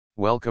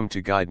Welcome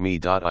to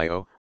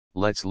guideme.io.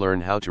 Let's learn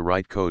how to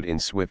write code in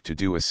Swift to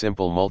do a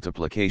simple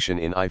multiplication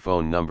in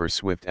iPhone number.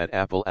 Swift at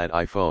Apple at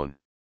iPhone.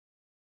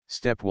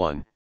 Step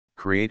 1.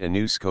 Create a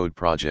new Xcode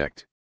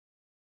project.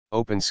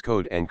 Open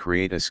Xcode and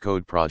create a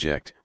Xcode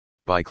project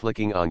by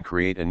clicking on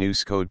Create a new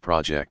Xcode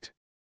project.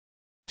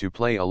 To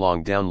play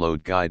along,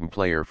 download Guide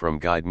Player from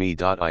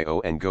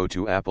guideme.io and go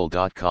to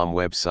apple.com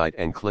website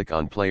and click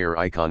on player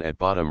icon at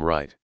bottom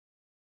right.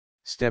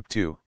 Step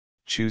 2.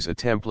 Choose a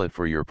template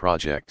for your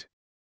project.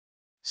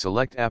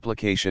 Select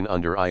Application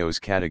under iOS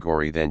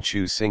category, then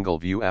choose Single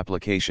View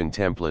Application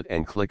Template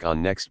and click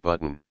on Next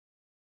button.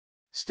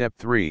 Step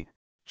 3.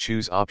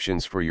 Choose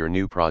options for your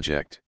new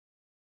project.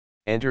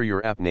 Enter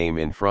your app name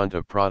in front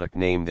of product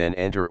name, then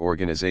enter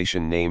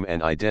organization name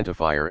and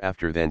identifier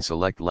after, then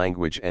select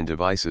language and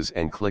devices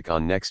and click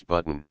on Next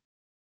button.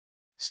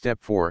 Step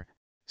 4.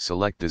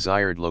 Select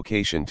desired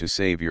location to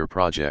save your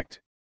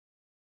project.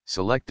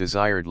 Select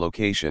desired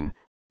location,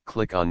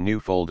 click on New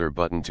Folder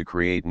button to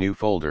create new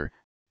folder,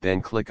 then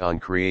click on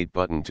Create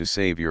button to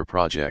save your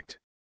project.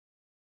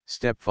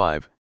 Step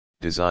 5.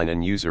 Design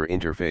an user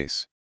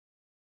interface.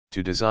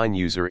 To design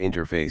user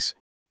interface,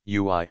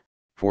 UI,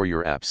 for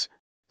your apps,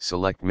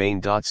 select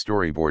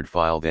main.storyboard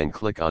file, then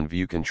click on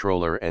View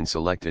Controller and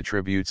select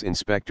Attributes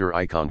Inspector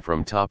icon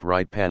from top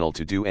right panel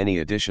to do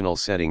any additional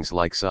settings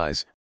like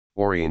size,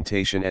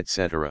 orientation,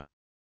 etc.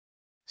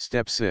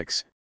 Step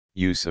 6.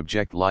 Use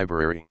Subject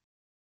Library.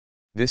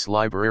 This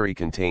library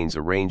contains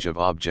a range of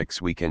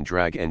objects we can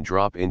drag and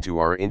drop into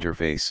our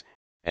interface,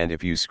 and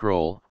if you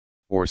scroll,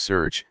 or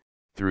search,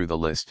 through the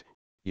list,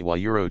 you will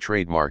Euro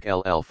trademark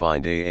LL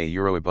find a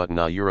Euro button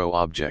a Euro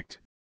object.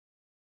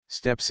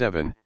 Step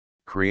 7.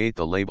 Create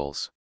the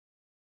labels.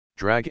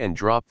 Drag and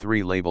drop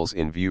 3 labels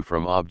in view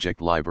from Object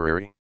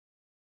Library.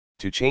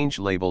 To change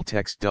label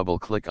text,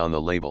 double-click on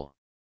the label.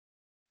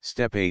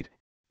 Step 8.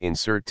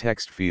 Insert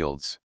text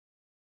fields.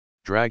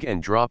 Drag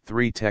and drop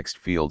 3 text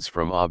fields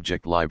from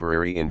Object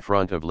Library in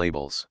front of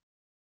labels.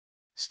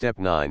 Step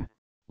 9.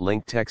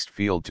 Link text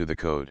field to the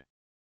code.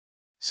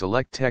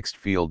 Select text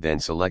field, then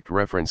select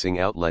referencing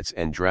outlets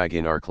and drag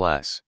in our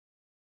class.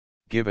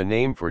 Give a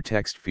name for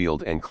text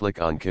field and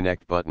click on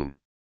Connect button.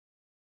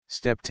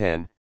 Step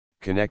 10.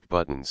 Connect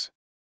buttons.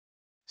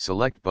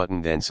 Select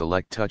button, then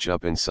select touch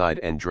up inside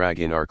and drag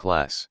in our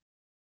class.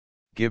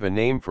 Give a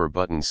name for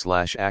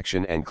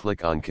button/action and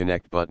click on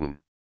Connect button.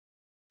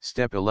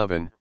 Step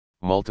 11.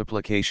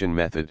 Multiplication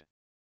method.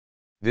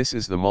 This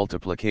is the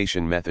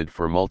multiplication method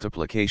for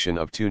multiplication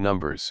of 2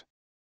 numbers.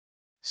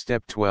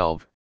 Step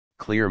 12.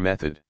 Clear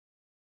method.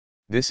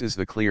 This is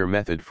the clear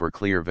method for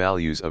clear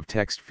values of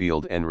text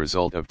field and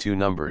result of 2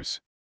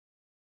 numbers.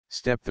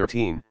 Step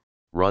 13.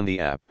 Run the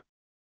app.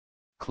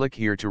 Click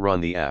here to run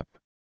the app.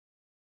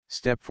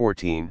 Step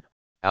 14.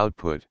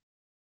 Output.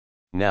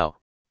 Now,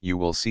 you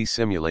will see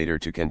simulator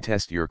to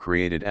contest your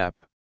created app.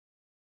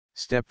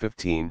 Step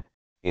 15.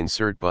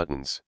 Insert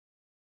buttons.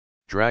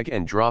 Drag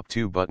and drop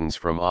 2 buttons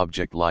from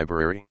Object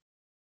Library.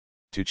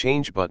 To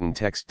change button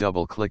text,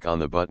 double-click on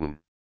the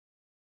button.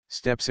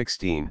 Step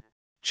 16.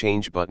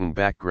 Change button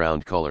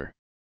background color.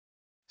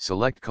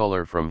 Select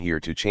color from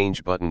here to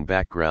change button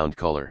background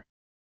color.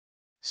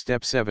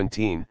 Step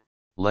 17.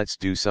 Let's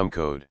do some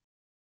code.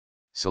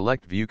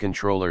 Select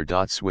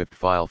viewcontroller.swift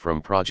file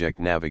from Project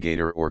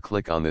Navigator or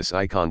click on this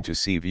icon to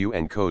see view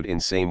and code in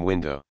same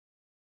window.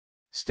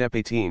 Step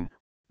 18.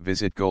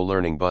 Visit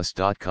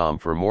golearningbus.com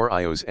for more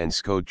iOS and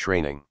Xcode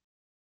training.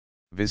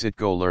 Visit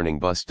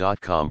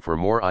golearningbus.com for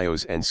more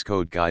iOS and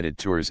Xcode guided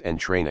tours and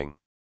training.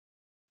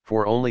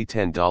 For only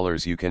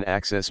 $10 you can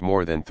access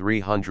more than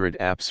 300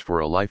 apps for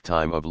a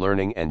lifetime of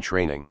learning and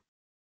training.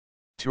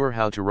 Tour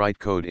how to write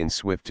code in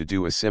Swift to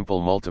do a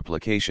simple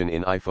multiplication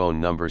in iPhone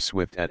number.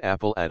 Swift at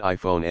Apple at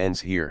iPhone ends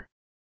here.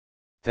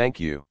 Thank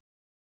you.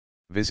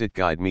 Visit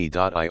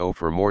guideme.io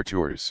for more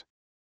tours.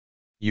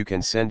 You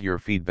can send your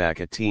feedback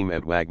at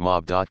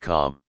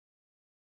team@wagmob.com.